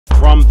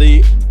From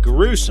the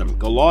gruesome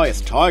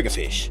goliath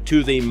tigerfish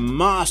to the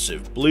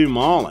massive blue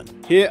marlin,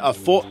 here are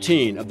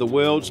 14 of the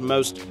world's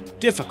most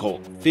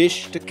difficult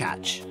fish to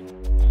catch.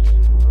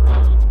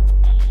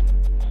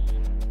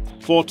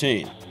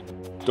 14.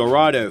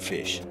 Dorado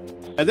fish.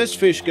 Now, this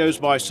fish goes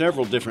by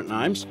several different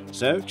names,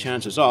 so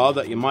chances are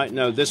that you might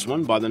know this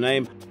one by the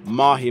name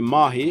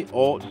mahi-mahi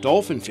or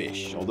dolphin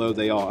fish, although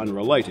they are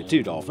unrelated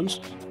to dolphins.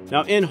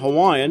 Now, in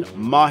Hawaiian,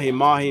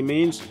 mahi-mahi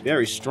means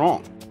very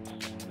strong.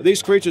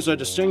 These creatures are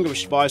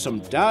distinguished by some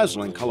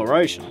dazzling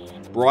coloration,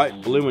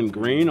 bright blue and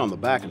green on the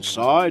back and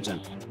sides, and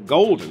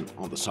golden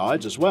on the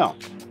sides as well.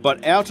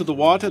 But out of the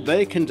water,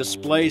 they can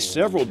display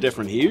several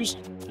different hues,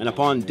 and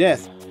upon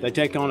death, they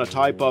take on a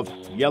type of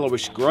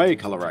yellowish-gray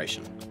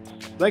coloration.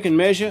 They can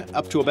measure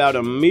up to about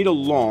a meter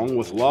long,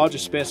 with larger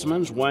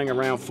specimens weighing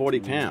around 40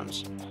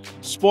 pounds.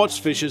 Sports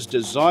fishers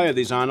desire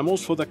these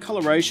animals for the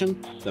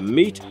coloration, the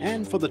meat,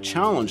 and for the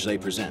challenge they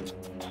present.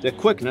 Their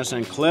quickness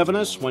and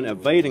cleverness when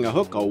evading a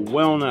hook are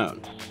well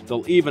known.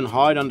 They'll even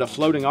hide under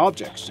floating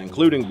objects,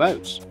 including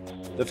boats.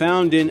 They're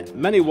found in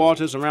many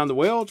waters around the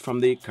world, from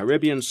the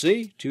Caribbean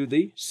Sea to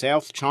the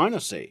South China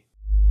Sea.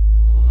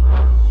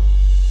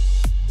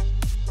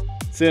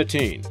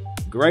 13.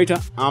 Greater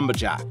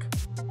amberjack.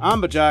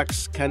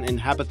 Amberjacks can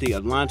inhabit the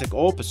Atlantic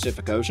or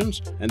Pacific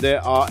Oceans, and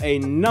there are a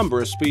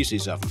number of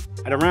species of them.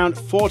 At around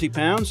 40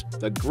 pounds,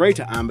 the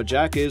greater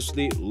amberjack is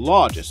the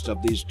largest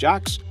of these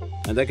jacks,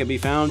 and they can be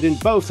found in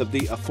both of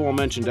the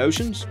aforementioned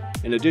oceans,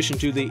 in addition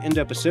to the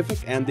Indo-Pacific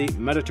and the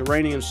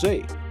Mediterranean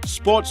Sea.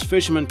 Sports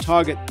fishermen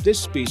target this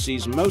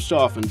species most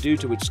often due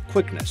to its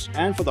quickness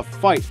and for the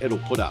fight it'll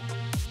put up,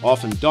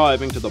 often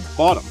diving to the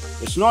bottom.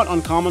 It's not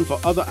uncommon for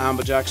other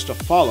amberjacks to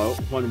follow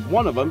when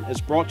one of them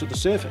is brought to the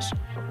surface.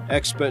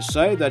 Experts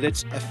say that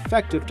it's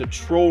effective to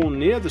troll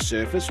near the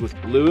surface with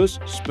lures,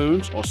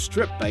 spoons, or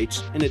strip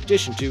baits, in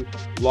addition to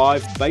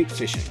live bait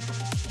fishing.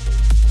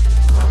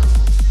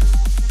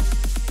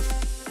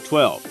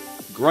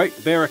 12.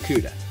 Great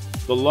barracuda.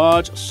 The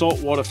large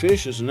saltwater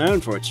fish is known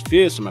for its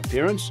fearsome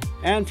appearance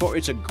and for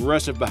its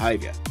aggressive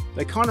behavior.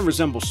 They kind of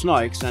resemble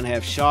snakes and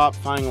have sharp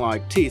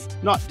fang-like teeth,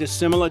 not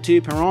dissimilar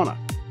to piranha.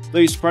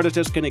 These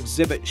predators can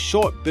exhibit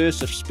short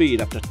bursts of speed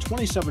up to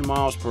 27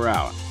 miles per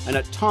hour, and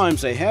at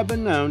times they have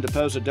been known to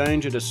pose a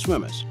danger to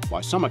swimmers,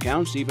 by some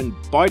accounts even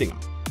biting them.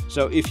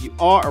 So if you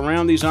are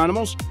around these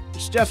animals,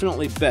 it's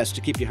definitely best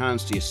to keep your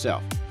hands to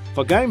yourself.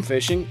 For game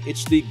fishing,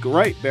 it's the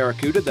great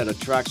barracuda that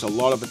attracts a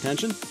lot of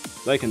attention.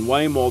 They can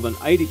weigh more than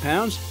 80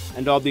 pounds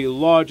and are the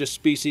largest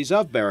species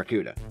of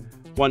barracuda.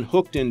 When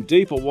hooked in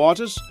deeper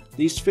waters,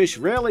 these fish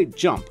rarely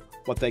jump,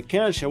 but they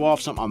can show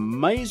off some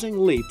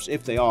amazing leaps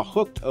if they are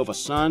hooked over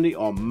sandy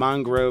or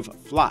mangrove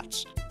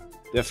flats.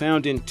 They're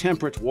found in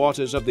temperate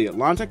waters of the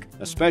Atlantic,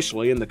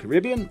 especially in the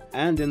Caribbean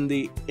and in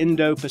the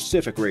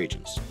Indo-Pacific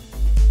regions.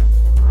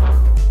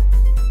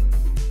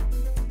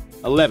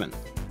 11.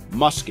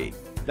 Muskie.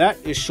 That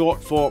is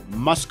short for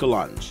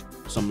muskellunge,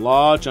 some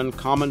large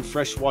uncommon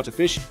freshwater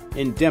fish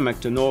endemic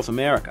to North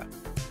America.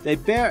 They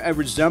bear a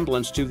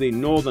resemblance to the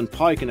northern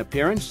pike in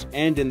appearance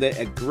and in their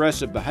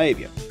aggressive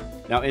behavior.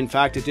 Now, in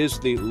fact, it is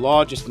the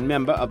largest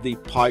member of the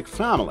pike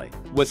family,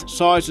 with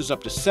sizes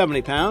up to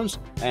 70 pounds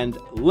and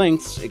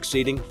lengths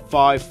exceeding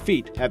 5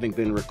 feet having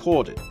been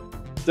recorded.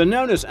 They're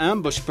known as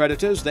ambush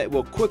predators that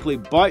will quickly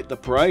bite the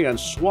prey and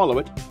swallow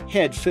it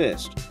head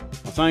first.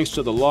 Thanks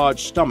to the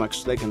large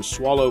stomachs, they can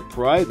swallow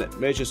prey that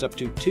measures up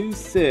to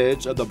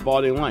 2/3 of the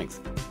body length.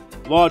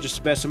 Larger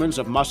specimens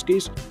of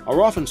muskies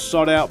are often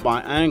sought out by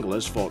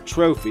anglers for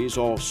trophies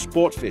or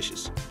sport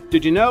fishes.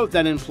 Did you know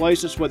that in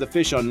places where the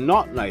fish are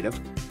not native,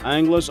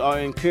 anglers are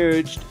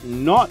encouraged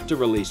not to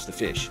release the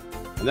fish?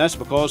 And that's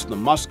because the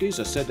muskies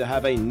are said to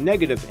have a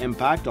negative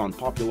impact on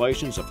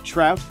populations of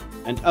trout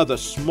and other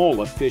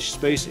smaller fish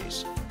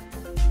species.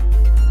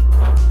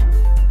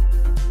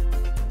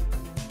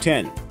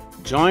 10.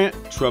 Giant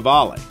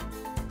trevally.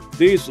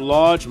 These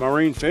large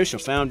marine fish are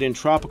found in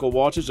tropical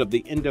waters of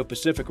the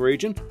Indo-Pacific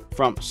region,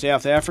 from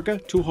South Africa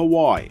to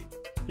Hawaii.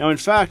 Now, in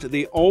fact,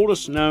 the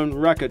oldest known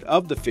record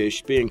of the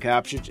fish being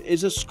captured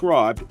is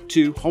ascribed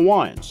to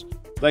Hawaiians.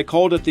 They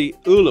called it the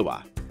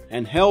ulua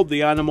and held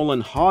the animal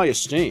in high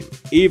esteem,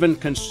 even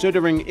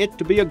considering it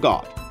to be a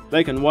god.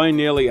 They can weigh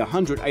nearly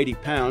 180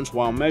 pounds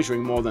while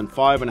measuring more than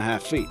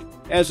 5.5 feet.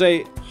 As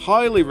a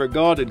highly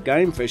regarded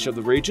game fish of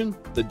the region,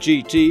 the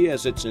GT,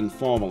 as it's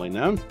informally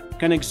known,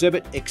 can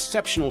exhibit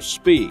exceptional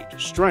speed,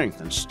 strength,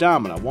 and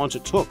stamina once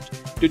it's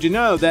hooked. Did you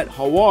know that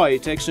Hawaii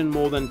takes in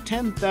more than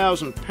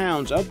 10,000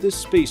 pounds of this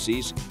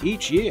species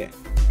each year?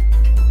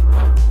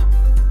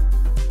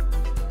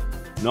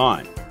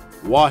 9.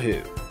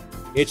 Wahoo.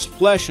 Its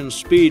flesh and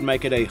speed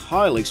make it a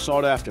highly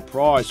sought-after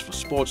prize for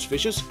sports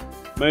fishers.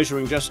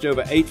 Measuring just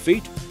over 8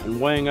 feet and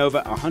weighing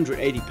over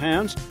 180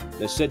 pounds,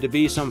 they're said to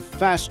be some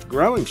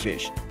fast-growing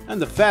fish,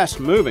 and the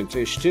fast-moving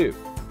fish too,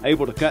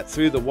 able to cut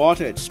through the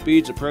water at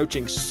speeds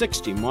approaching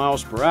 60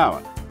 miles per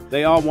hour.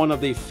 They are one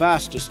of the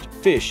fastest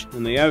fish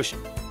in the ocean.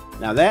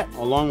 Now that,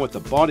 along with the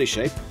body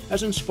shape,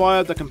 has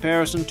inspired the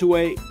comparison to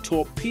a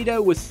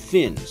torpedo with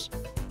fins.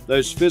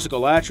 Those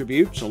physical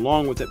attributes,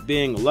 along with it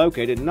being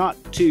located not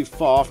too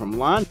far from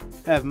land,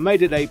 have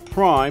made it a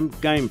prime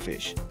game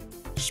fish.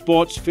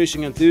 Sports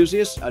fishing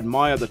enthusiasts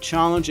admire the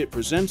challenge it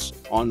presents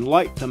on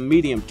light to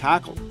medium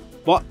tackle,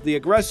 but the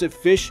aggressive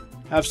fish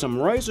have some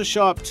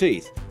razor-sharp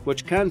teeth,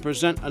 which can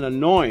present an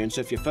annoyance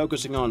if you're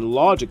focusing on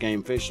larger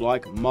game fish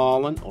like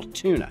marlin or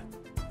tuna.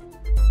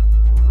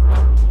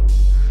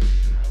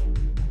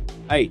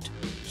 8.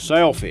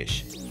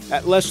 Sailfish.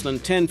 At less than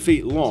 10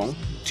 feet long,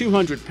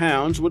 200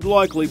 pounds would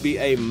likely be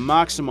a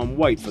maximum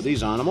weight for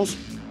these animals.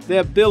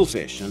 They're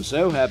billfish and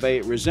so have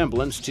a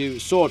resemblance to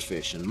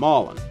swordfish and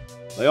marlin.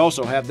 They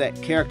also have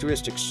that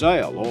characteristic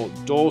sail or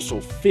dorsal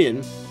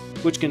fin,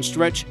 which can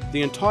stretch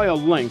the entire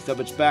length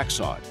of its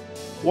backside.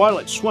 While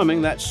it's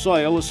swimming, that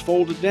sail is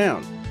folded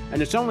down,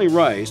 and it's only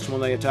raised when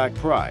they attack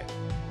prey.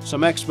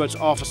 Some experts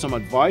offer some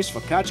advice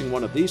for catching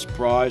one of these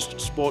prized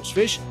sports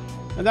fish,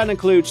 and that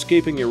includes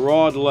keeping your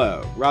rod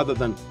low rather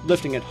than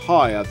lifting it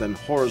higher than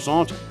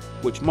horizontal,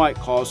 which might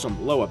cause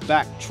some lower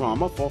back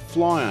trauma for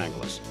fly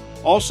anglers.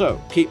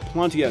 Also, keep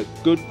plenty of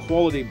good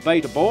quality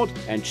bait aboard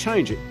and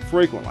change it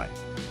frequently.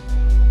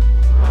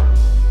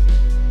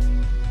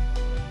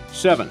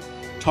 7.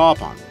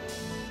 Tarpon.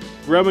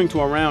 Growing to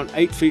around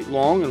 8 feet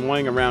long and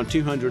weighing around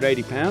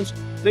 280 pounds,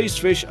 these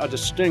fish are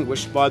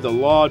distinguished by the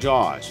large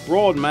eyes,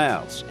 broad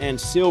mouths, and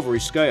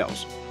silvery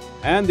scales.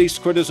 And these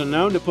critters are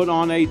known to put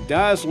on a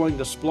dazzling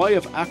display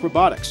of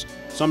acrobatics,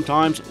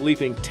 sometimes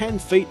leaping 10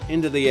 feet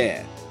into the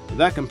air.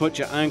 That can put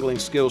your angling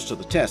skills to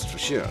the test for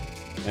sure.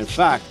 In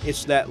fact,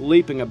 it's that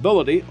leaping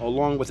ability,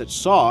 along with its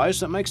size,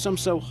 that makes them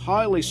so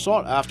highly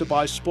sought after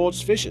by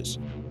sports fishers.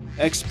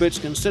 Experts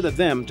consider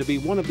them to be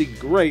one of the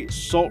great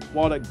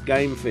saltwater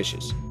game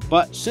fishes.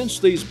 But since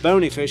these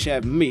bony fish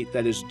have meat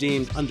that is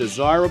deemed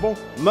undesirable,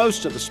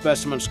 most of the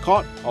specimens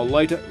caught are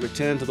later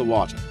returned to the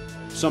water.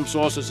 Some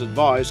sources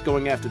advise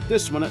going after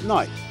this one at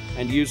night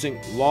and using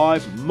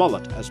live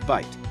mullet as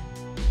bait.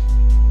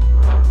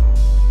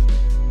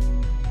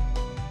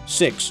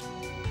 6.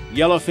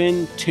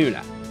 Yellowfin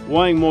tuna.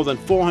 Weighing more than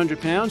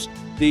 400 pounds,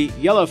 the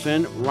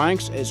yellowfin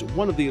ranks as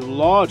one of the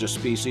larger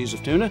species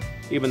of tuna,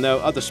 even though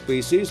other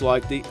species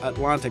like the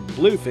Atlantic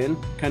bluefin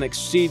can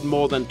exceed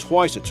more than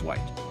twice its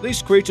weight.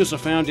 These creatures are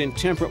found in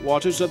temperate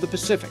waters of the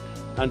Pacific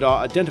and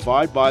are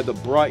identified by the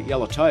bright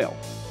yellow tail.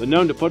 They're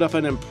known to put up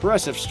an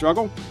impressive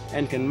struggle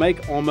and can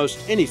make almost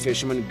any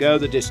fisherman go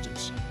the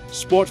distance.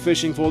 Sport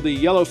fishing for the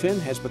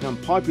yellowfin has become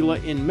popular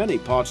in many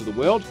parts of the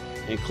world,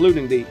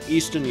 including the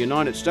eastern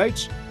United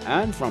States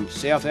and from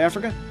South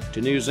Africa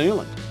to New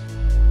Zealand.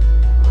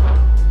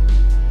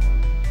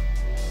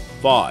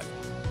 5.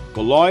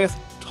 Goliath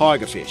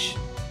tigerfish.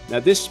 Now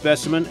this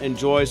specimen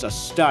enjoys a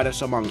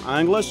status among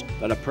anglers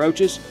that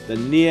approaches the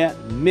near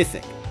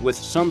mythic, with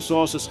some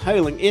sources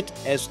hailing it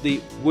as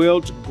the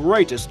world's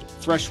greatest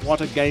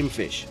freshwater game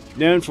fish.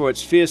 Known for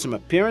its fearsome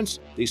appearance,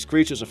 these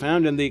creatures are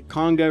found in the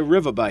Congo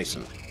River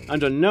basin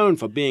and are known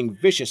for being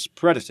vicious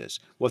predators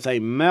with a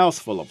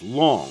mouthful of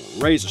long,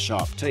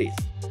 razor-sharp teeth.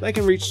 They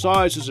can reach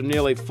sizes of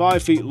nearly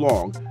 5 feet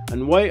long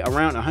and weigh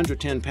around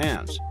 110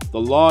 pounds. The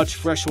large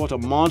freshwater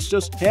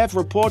monsters have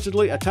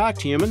reportedly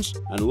attacked humans,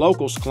 and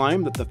locals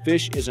claim that the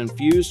fish is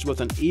infused with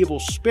an evil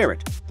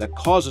spirit that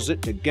causes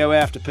it to go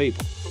after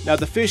people. Now,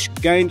 the fish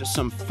gained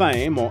some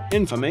fame or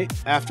infamy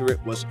after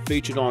it was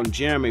featured on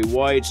Jeremy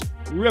Wade's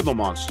River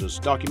Monsters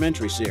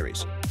documentary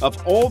series.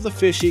 Of all the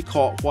fish he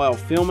caught while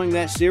filming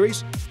that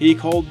series, he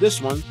called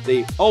this one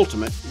the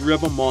ultimate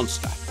river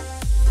monster.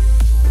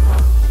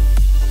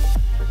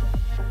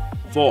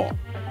 4.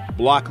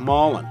 Black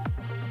marlin.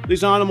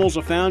 These animals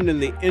are found in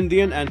the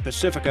Indian and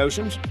Pacific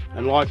Oceans,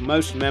 and like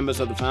most members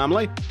of the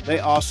family, they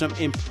are some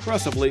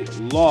impressively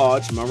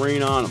large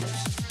marine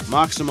animals.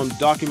 Maximum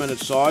documented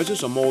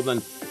sizes are more than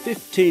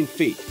 15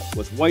 feet,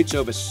 with weights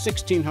over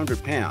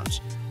 1,600 pounds,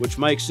 which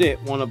makes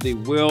it one of the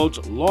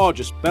world's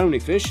largest bony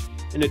fish,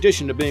 in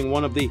addition to being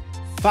one of the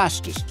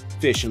fastest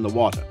fish in the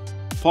water.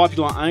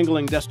 Popular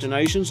angling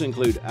destinations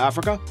include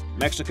Africa,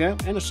 Mexico,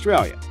 and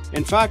Australia.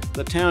 In fact,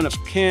 the town of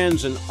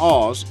Cairns in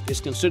Oz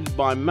is considered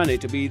by many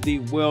to be the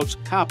world's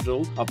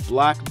capital of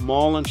black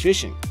marlin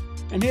fishing.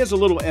 And here's a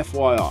little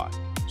FYI.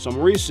 Some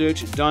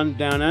research done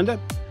down under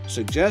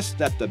suggests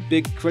that the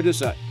big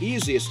critters are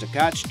easiest to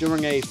catch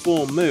during a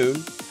full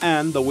moon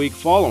and the week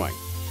following.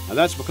 And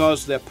that's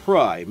because their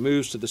prey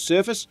moves to the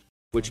surface,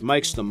 which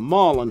makes the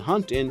marlin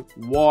hunt in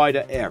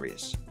wider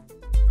areas.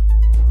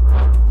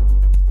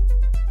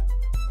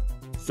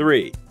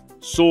 3.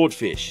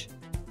 Swordfish.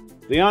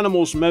 The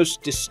animal's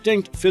most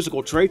distinct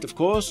physical trait, of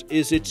course,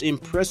 is its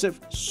impressive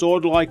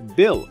sword-like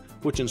bill,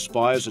 which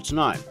inspires its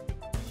name.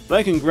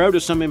 They can grow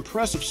to some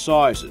impressive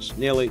sizes,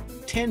 nearly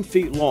 10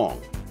 feet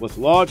long, with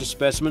larger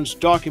specimens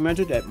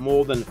documented at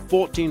more than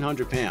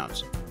 1,400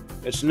 pounds.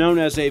 It's known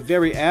as a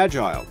very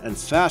agile and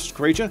fast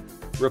creature,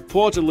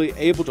 reportedly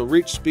able to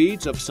reach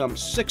speeds of some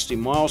 60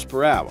 miles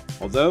per hour,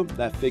 although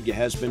that figure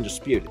has been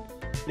disputed.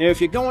 Now,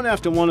 if you're going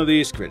after one of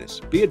these critters,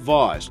 be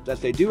advised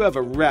that they do have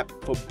a rep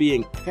for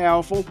being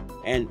powerful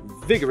and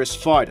vigorous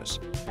fighters,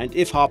 and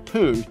if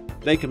harpooned,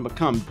 they can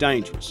become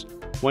dangerous.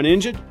 When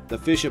injured, the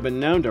fish have been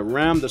known to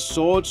ram the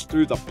swords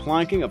through the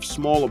planking of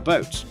smaller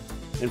boats.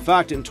 In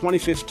fact, in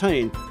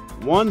 2015,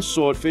 one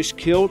swordfish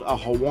killed a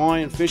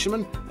Hawaiian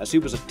fisherman as he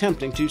was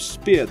attempting to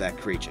spear that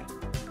creature.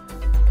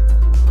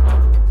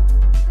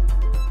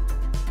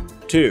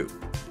 2.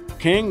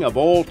 King of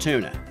all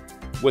tuna.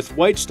 With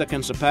weights that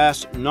can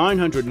surpass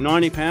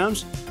 990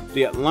 pounds,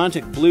 the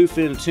Atlantic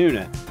bluefin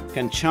tuna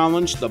can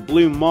challenge the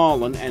blue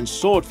marlin and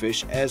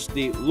swordfish as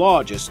the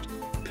largest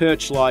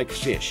perch-like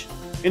fish.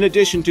 In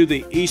addition to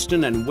the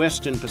eastern and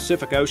western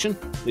Pacific Ocean,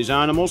 these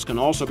animals can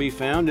also be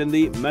found in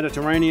the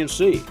Mediterranean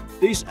Sea.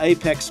 These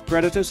apex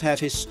predators have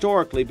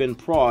historically been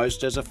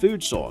prized as a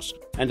food source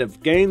and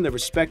have gained the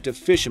respect of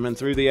fishermen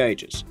through the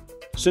ages.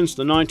 Since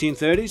the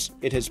 1930s,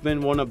 it has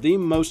been one of the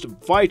most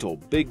vital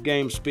big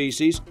game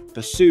species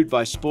pursued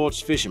by sports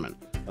fishermen,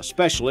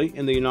 especially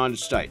in the United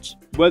States.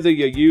 Whether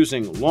you're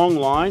using long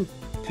line,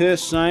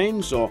 purse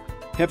seines, or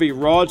heavy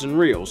rods and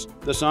reels,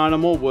 this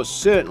animal will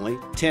certainly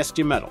test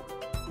your mettle.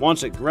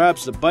 Once it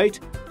grabs the bait,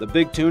 the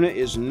big tuna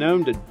is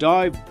known to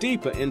dive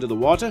deeper into the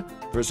water,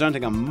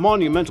 presenting a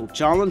monumental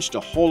challenge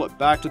to haul it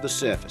back to the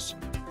surface.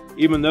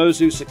 Even those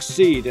who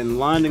succeed in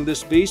landing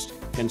this beast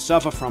can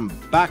suffer from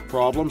back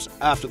problems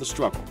after the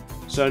struggle.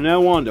 So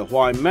no wonder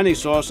why many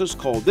sources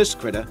call this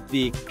critter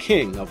the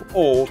king of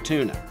all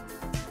tuna.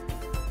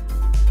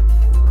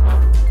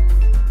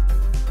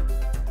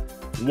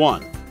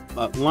 1.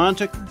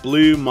 Atlantic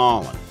blue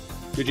marlin.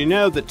 Did you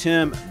know the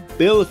term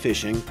bill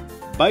fishing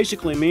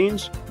basically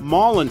means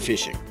marlin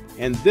fishing,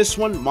 and this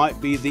one might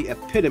be the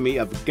epitome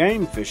of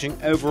game fishing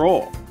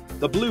overall.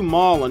 The blue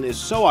marlin is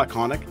so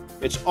iconic,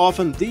 it's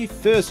often the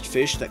first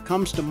fish that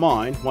comes to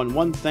mind when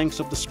one thinks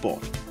of the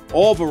sport.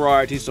 All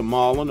varieties of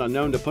marlin are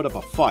known to put up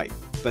a fight,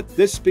 but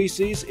this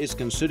species is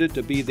considered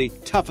to be the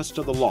toughest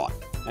of the lot,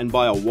 and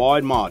by a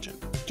wide margin.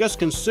 Just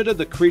consider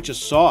the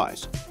creature's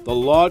size. The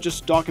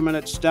largest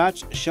documented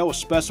stats show a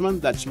specimen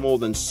that's more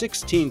than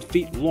 16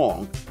 feet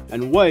long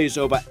and weighs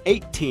over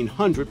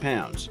 1,800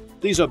 pounds.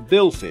 These are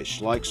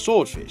billfish like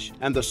swordfish,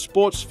 and the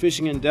sports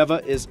fishing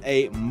endeavor is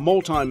a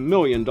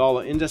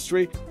multi-million-dollar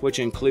industry which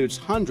includes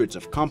hundreds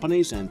of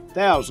companies and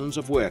thousands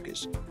of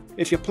workers.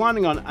 If you're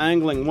planning on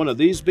angling one of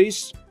these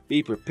beasts,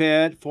 be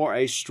prepared for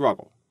a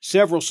struggle.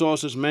 Several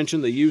sources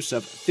mention the use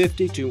of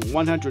 50 to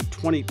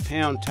 120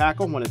 pound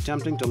tackle when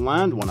attempting to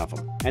land one of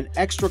them, and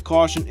extra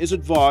caution is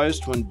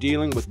advised when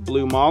dealing with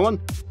blue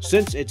marlin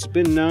since it's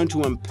been known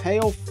to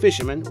impale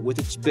fishermen with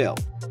its bill.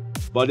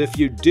 But if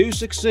you do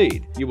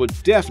succeed, you will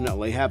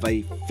definitely have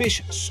a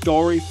fish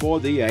story for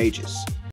the ages.